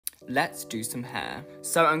let's do some hair.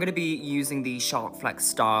 So I'm gonna be using the Shark Flex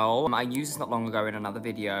style. I used this not long ago in another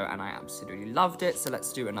video and I absolutely loved it, so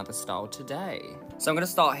let's do another style today. So I'm gonna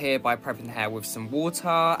start here by prepping the hair with some water,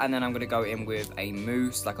 and then I'm gonna go in with a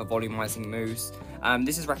mousse, like a volumizing mousse.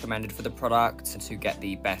 This is recommended for the product to get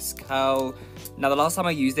the best curl. Now, the last time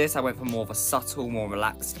I used this, I went for more of a subtle, more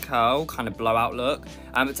relaxed curl, kind of blowout look.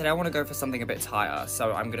 But today I wanna go for something a bit tighter,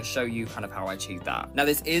 so I'm gonna show you kind of how I achieve that. Now,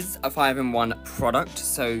 this is a 5-in-1 product,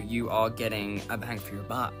 so you are getting a bang for your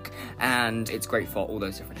buck, and it's great for all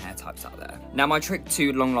those different hair types out there. Now, my trick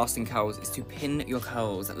to long-lasting curls is to pin your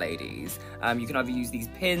curls, ladies. You can either use these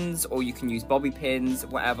pins or you can use bobby pins,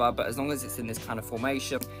 whatever, but as long as it's in this kind of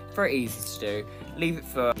formation, very easy to do. Leave it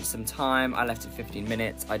for some time. I left it 15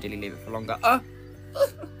 minutes. Ideally leave it for longer.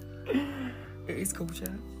 It is gorgeous.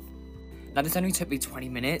 Now, this only took me 20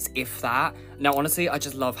 minutes, if that. Now, honestly, I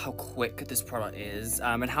just love how quick this product is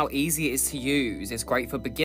and how easy it is to use. It's great for beginners.